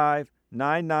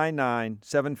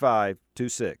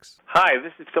 855-999-7526. Hi,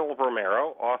 this is Philip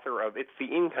Romero, author of It's the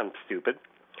Income Stupid.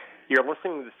 You're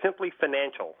listening to Simply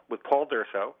Financial with Paul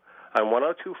Durso on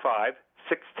 102.5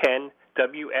 610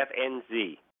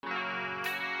 WFNZ.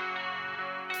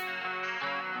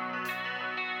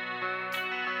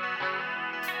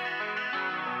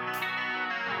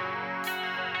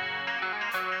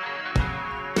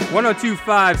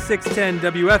 .102.5 610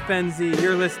 WFNZ.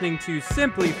 You're listening to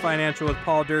Simply Financial with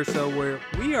Paul Durso, where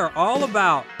we are all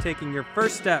about taking your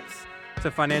first steps to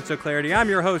financial clarity. I'm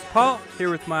your host, Paul, here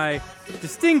with my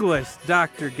distinguished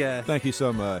doctor guest. Thank you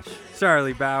so much.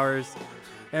 Charlie Bowers.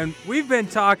 And we've been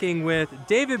talking with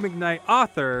David McKnight,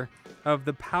 author of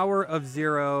The Power of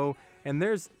Zero. And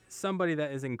there's somebody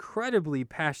that is incredibly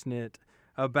passionate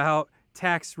about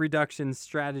tax reduction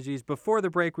strategies. Before the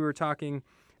break, we were talking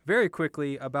very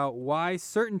quickly about why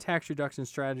certain tax reduction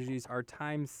strategies are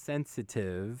time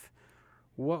sensitive.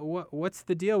 What's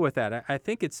the deal with that? I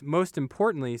think it's most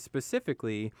importantly,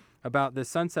 specifically, about the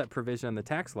sunset provision in the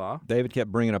tax law. David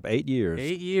kept bringing up 8 years.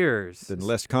 8 years.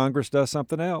 Unless Congress does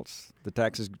something else, the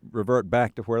taxes revert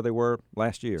back to where they were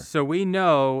last year. So we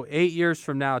know 8 years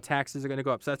from now, taxes are going to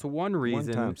go up. So that's one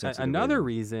reason. Another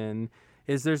reason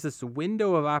is there's this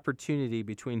window of opportunity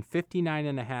between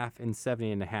 59.5 and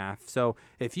 70.5. So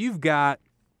if you've got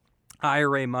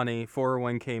IRA money,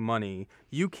 401k money,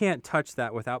 you can't touch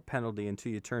that without penalty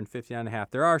until you turn 59.5.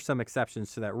 There are some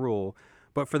exceptions to that rule,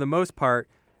 but for the most part,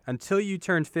 until you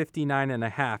turn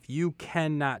 59.5, you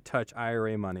cannot touch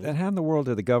IRA money. And how in the world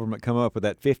did the government come up with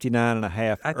that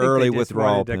 59.5 early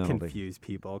withdrawal penalty? To confuse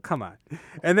people. Come on.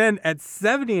 And then at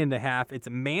 70.5, it's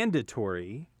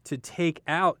mandatory to take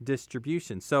out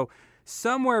distribution. So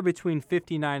somewhere between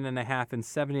 59.5 and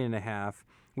 70.5,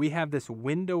 we have this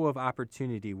window of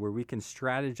opportunity where we can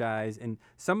strategize. And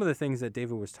some of the things that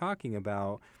David was talking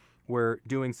about were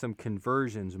doing some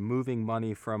conversions, moving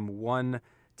money from one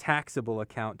taxable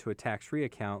account to a tax-free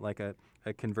account, like a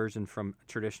conversion from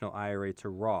traditional IRA to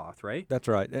Roth, right? That's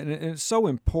right. And it's so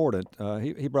important.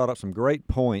 He brought up some great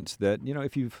points that,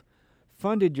 if you've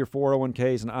funded your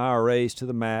 401ks and IRAs to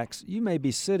the max, you may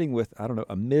be sitting with,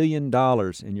 $1 million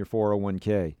in your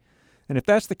 401k. And if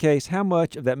that's the case, how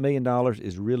much of that $1 million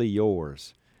is really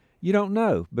yours? You don't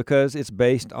know, because it's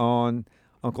based on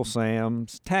Uncle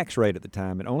Sam's tax rate at the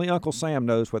time, and only Uncle Sam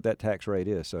knows what that tax rate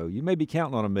is. So you may be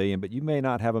counting on $1 million, but you may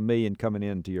not have $1 million coming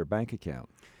into your bank account.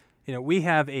 We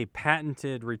have a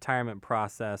patented retirement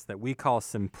process that we call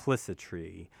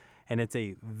Simplicity, and it's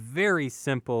a very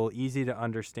simple, easy to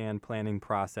understand planning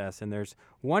process. And there's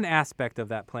one aspect of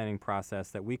that planning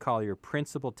process that we call your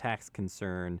principal tax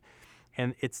concern,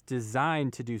 and it's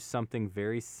designed to do something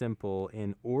very simple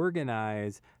and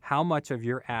organize how much of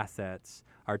your assets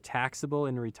are taxable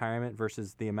in retirement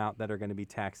versus the amount that are going to be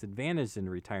tax advantaged in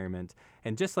retirement.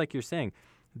 And just like you're saying,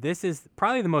 this is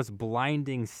probably the most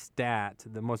blinding stat,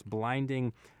 the most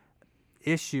blinding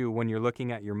issue when you're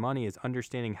looking at your money, is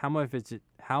understanding how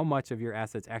much of your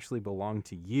assets actually belong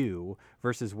to you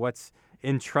versus what's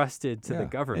entrusted to the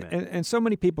government. And so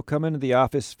many people come into the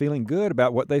office feeling good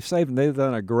about what they've saved, and they've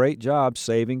done a great job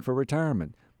saving for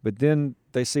retirement. But then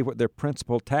they see what their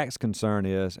principal tax concern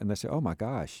is, and they say, oh my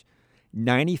gosh,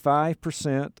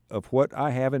 95% of what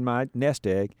I have in my nest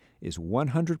egg is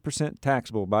 100%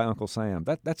 taxable by Uncle Sam.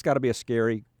 That's got to be a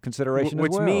scary consideration as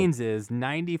well. Which means is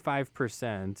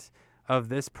 95% of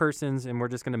this person's, and we're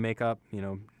just going to make up,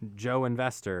 Joe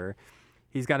investor,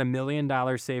 he's got $1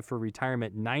 million saved for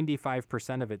retirement,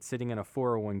 95% of it sitting in a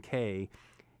 401k,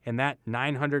 and that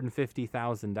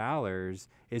 $950,000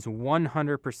 is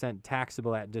 100%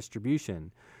 taxable at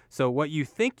distribution. So what you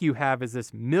think you have is this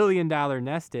 $1 million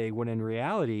nest egg, when in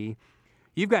reality,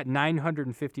 you've got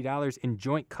 $950 in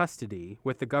joint custody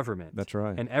with the government. That's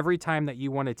right. And every time that you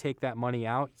want to take that money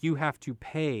out, you have to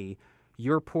pay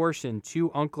your portion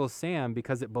to Uncle Sam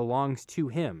because it belongs to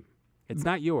him. It's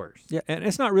not yours. Yeah, and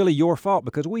it's not really your fault,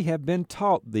 because we have been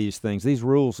taught these things, these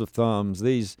rules of thumbs,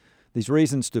 these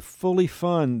reasons to fully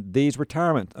fund these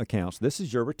retirement accounts. This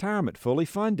is your retirement. Fully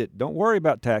fund it. Don't worry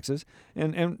about taxes.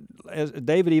 And as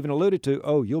David even alluded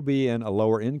to, you'll be in a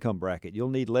lower income bracket. You'll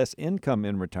need less income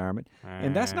in retirement.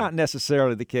 And that's not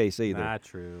necessarily the case either. Not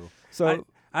true. So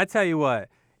I tell you what,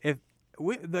 if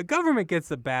the government gets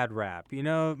a bad rap,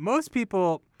 most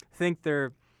people think they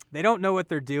don't know what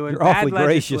they're doing. You're awfully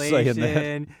gracious saying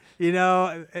that.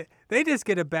 They just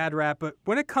get a bad rap. But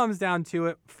when it comes down to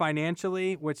it,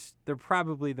 financially, which they're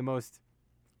probably the most,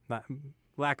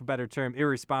 lack of a better term,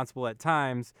 irresponsible at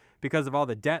times because of all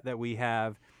the debt that we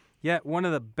have, yet one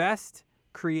of the best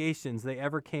creations they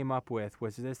ever came up with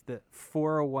was the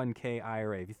 401k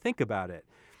IRA. If you think about it,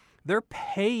 they're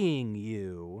paying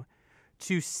you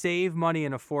to save money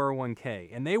in a 401k,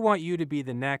 and they want you to be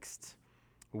the next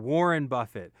Warren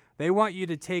Buffett. They want you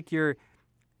to take your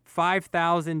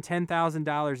 $5,000,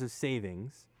 $10,000 of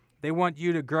savings. They want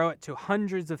you to grow it to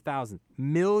hundreds of thousands,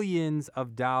 millions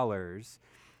of dollars.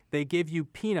 They give you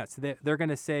peanuts. They're going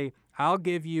to say, I'll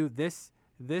give you this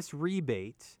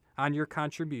rebate on your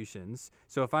contributions.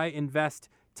 So if I invest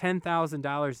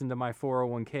 $10,000 into my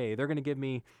 401k, they're going to give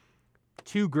me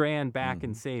 $2,000 back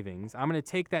in savings. I'm going to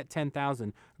take that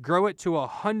 $10,000, grow it to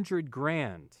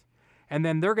 $100,000, and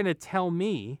then they're going to tell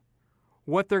me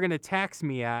what they're going to tax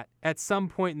me at some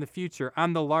point in the future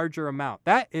on the larger amount.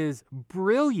 That is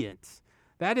brilliant.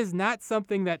 That is not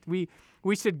something that we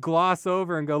should gloss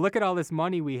over and go, look at all this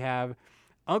money we have.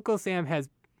 Uncle Sam has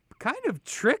kind of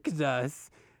tricked us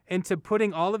into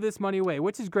putting all of this money away,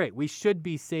 which is great. We should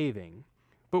be saving,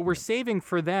 but we're saving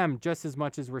for them just as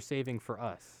much as we're saving for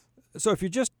us. So if you're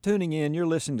just tuning in, you're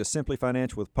listening to Simply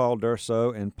Financial with Paul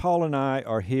Durso, and Paul and I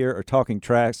are talking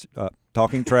trash.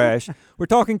 We're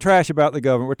talking trash about the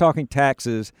government. We're talking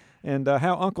taxes, and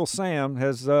how Uncle Sam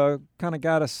has kind of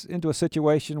got us into a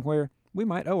situation where we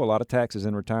might owe a lot of taxes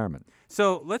in retirement.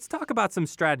 So let's talk about some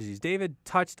strategies. David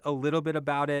touched a little bit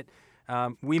about it.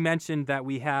 We mentioned that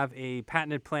we have a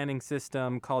patented planning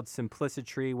system called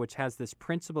Simplicity, which has this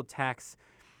principal tax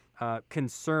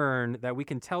concern that we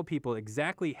can tell people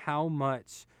exactly how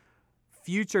much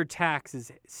future tax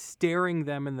is staring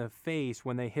them in the face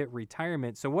when they hit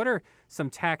retirement. So what are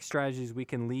some tax strategies we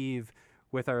can leave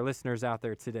with our listeners out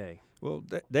there today? Well,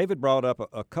 David brought up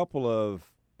a couple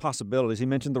of possibilities. He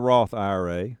mentioned the Roth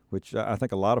IRA, which I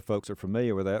think a lot of folks are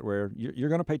familiar with that, where you're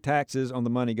going to pay taxes on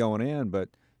the money going in, but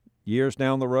years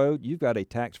down the road, you've got a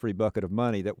tax-free bucket of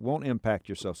money that won't impact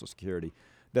your Social Security.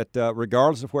 That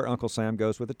regardless of where Uncle Sam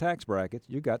goes with the tax brackets,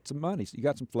 you got some money. So you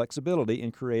got some flexibility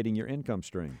in creating your income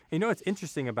stream. You know what's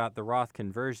interesting about the Roth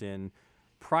conversion?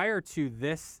 prior to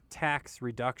this tax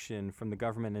reduction from the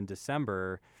government in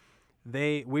December,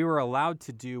 we were allowed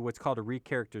to do what's called a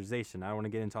recharacterization. I don't want to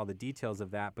get into all the details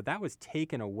of that, but that was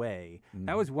taken away.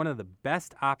 That was one of the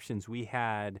best options we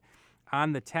had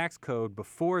on the tax code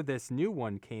before this new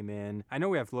one came in. I know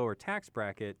we have lower tax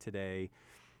bracket today,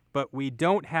 but we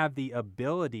don't have the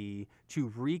ability to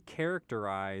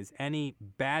recharacterize any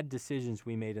bad decisions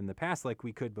we made in the past like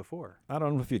we could before. I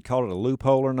don't know if you'd call it a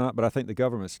loophole or not, but I think the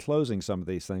government's closing some of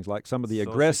these things, like some of the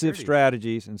Social aggressive Security.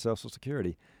 strategies in Social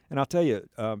Security. And I'll tell you,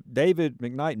 David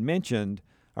McKnight mentioned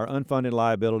our unfunded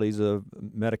liabilities of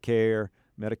Medicare,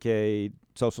 Medicaid,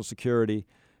 Social Security,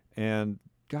 and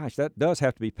gosh, that does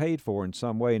have to be paid for in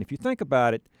some way. And if you think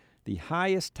about it, the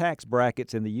highest tax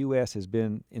brackets in the U.S. has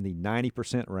been in the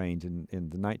 90% range in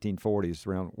the 1940s,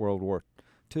 around World War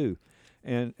II.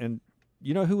 And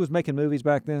you know who was making movies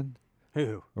back then?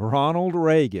 Who? Ronald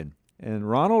Reagan. And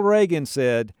Ronald Reagan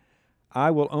said, I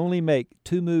will only make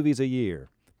 2 movies a year,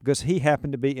 because he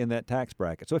happened to be in that tax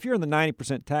bracket. So if you're in the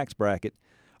 90% tax bracket,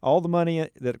 all the money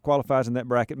that qualifies in that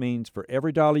bracket means for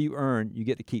every dollar you earn, you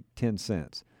get to keep 10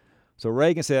 cents. So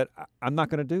Reagan said, I'm not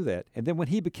going to do that. And then when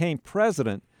he became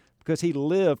president, because he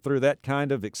lived through that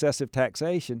kind of excessive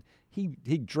taxation,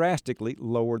 he drastically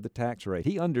lowered the tax rate.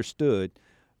 He understood,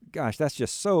 gosh, that's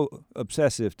just so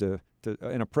obsessive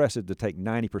and oppressive to take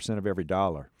 90% of every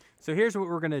dollar. So here's what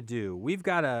we're going to do. We've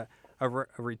got a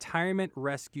retirement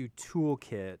rescue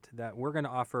toolkit that we're going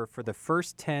to offer for the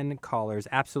first 10 callers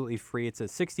absolutely free. It's a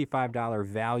 $65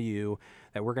 value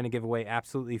that we're going to give away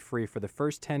absolutely free for the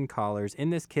first 10 callers.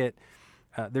 In this kit,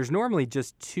 there's normally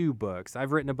just 2 books.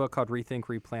 I've written a book called Rethink,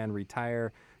 Replan,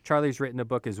 Retire. Charlie's written a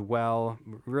book as well,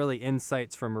 really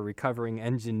insights from a recovering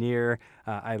engineer.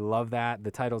 I love that.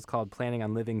 The title is called Planning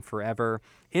on Living Forever.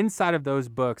 Inside of those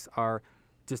books are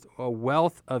just a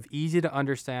wealth of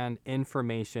easy-to-understand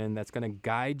information that's going to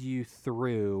guide you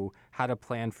through how to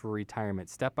plan for retirement,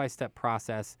 step-by-step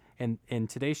process. And in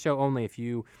today's show only, if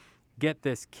you get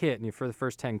this kit, and for the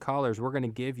first 10 callers, we're going to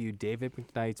give you David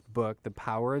McKnight's book, The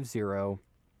Power of Zero.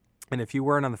 And if you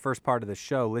weren't on the first part of the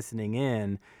show listening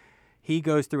in, he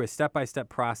goes through a step-by-step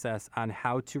process on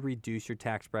how to reduce your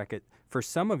tax bracket. For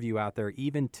some of you out there,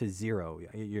 even to zero.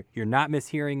 You're not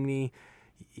mishearing me.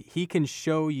 He can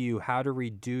show you how to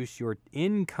reduce your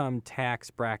income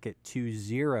tax bracket to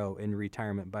 0 in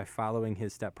retirement by following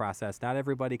his step process. Not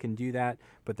everybody can do that,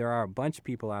 but there are a bunch of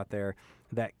people out there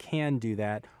that can do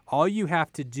that. All you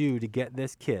have to do to get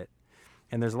this kit,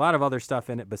 and there's a lot of other stuff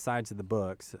in it besides the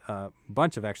books, a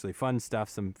bunch of actually fun stuff,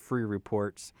 some free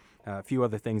reports, a few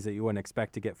other things that you wouldn't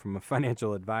expect to get from a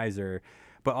financial advisor.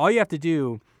 But all you have to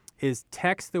do is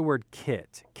text the word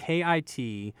KIT,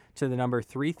 K-I-T, to the number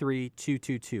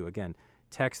 33222. Again,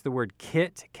 text the word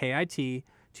KIT, K-I-T,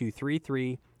 to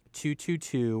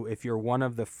 33222. If you're one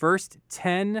of the first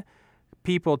 10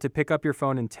 people to pick up your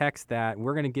phone and text that,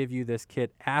 we're going to give you this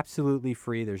kit absolutely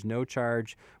free. There's no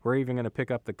charge. We're even going to pick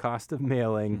up the cost of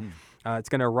mailing. It's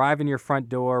going to arrive in your front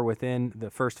door within the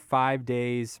first 5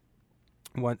 days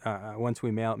once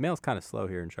we mail it. Mail's kind of slow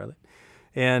here in Charlotte.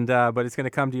 And but it's going to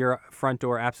come to your front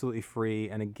door absolutely free.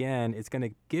 And again, it's going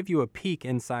to give you a peek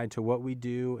inside to what we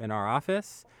do in our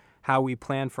office, how we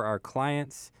plan for our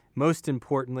clients. Most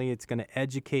importantly, it's going to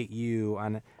educate you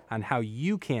on how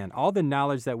you can, all the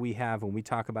knowledge that we have when we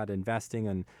talk about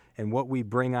investing and what we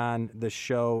bring on the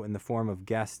show in the form of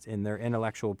guests and their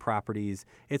intellectual properties.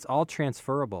 It's all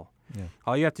transferable. Yeah.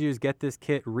 All you have to do is get this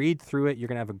kit, read through it. You're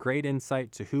going to have a great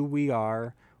insight to who we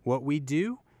are, what we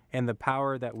do, and the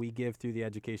power that we give through the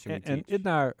education we teach. And isn't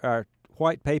our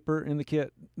white paper in the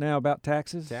kit now about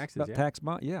taxes? Taxes, about tax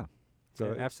bond? Yeah.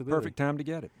 So yeah, absolutely. Perfect time to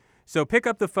get it. So pick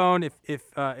up the phone. If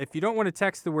you don't want to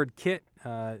text the word KIT,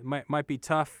 it might be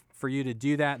tough for you to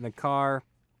do that in the car.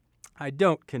 I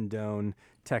don't condone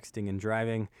texting and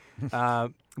driving.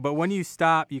 But when you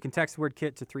stop, you can text the word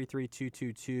KIT to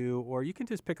 33222, or you can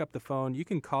just pick up the phone. You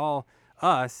can call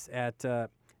us at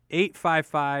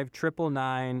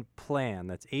 855-999-PLAN.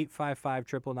 That's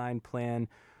 855-999-PLAN.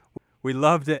 We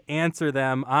love to answer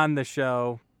them on the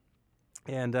show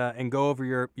and go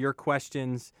over your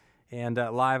questions and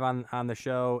live on the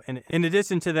show. And in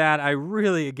addition to that, I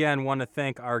really, again, want to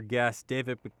thank our guest,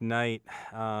 David McKnight,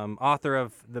 author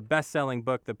of the best-selling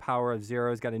book, The Power of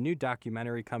Zero. He's got a new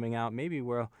documentary coming out. Maybe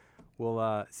we'll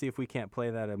see if we can't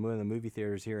play that at one of the movie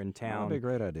theaters here in town. That would be a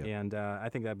great idea. And I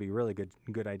think that'd be a really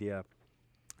good idea.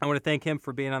 I want to thank him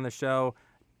for being on the show.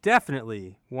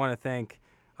 Definitely want to thank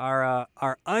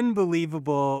our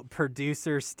unbelievable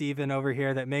producer, Steven, over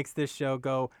here that makes this show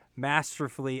go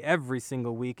masterfully every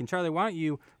single week. And Charlie, why don't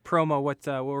you promo what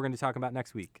we're going to talk about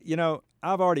next week? You know,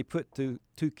 I've already put two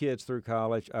kids through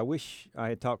college. I wish I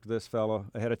had talked to this fellow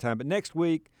ahead of time. But next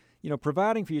week, you know,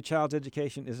 providing for your child's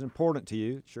education is important to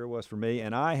you. It sure was for me,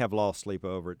 and I have lost sleep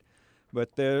over it.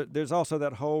 But there's also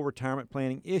that whole retirement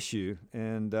planning issue,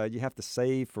 and you have to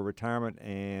save for retirement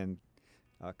and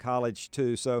college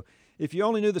too. So if you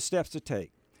only knew the steps to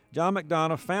take, John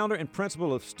McDonough, founder and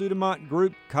principal of Studemont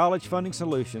Group College Funding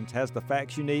Solutions, has the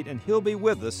facts you need, and he'll be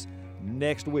with us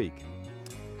next week.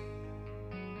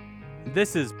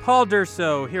 This is Paul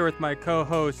Durso here with my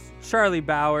co-host Charlie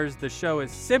Bowers. The show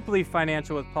is Simply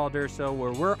Financial with Paul Durso,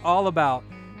 where we're all about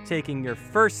taking your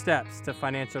first steps to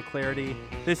financial clarity.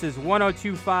 This is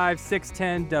 102.5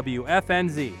 610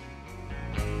 WFNZ.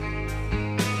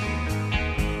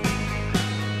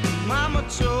 Mama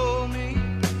told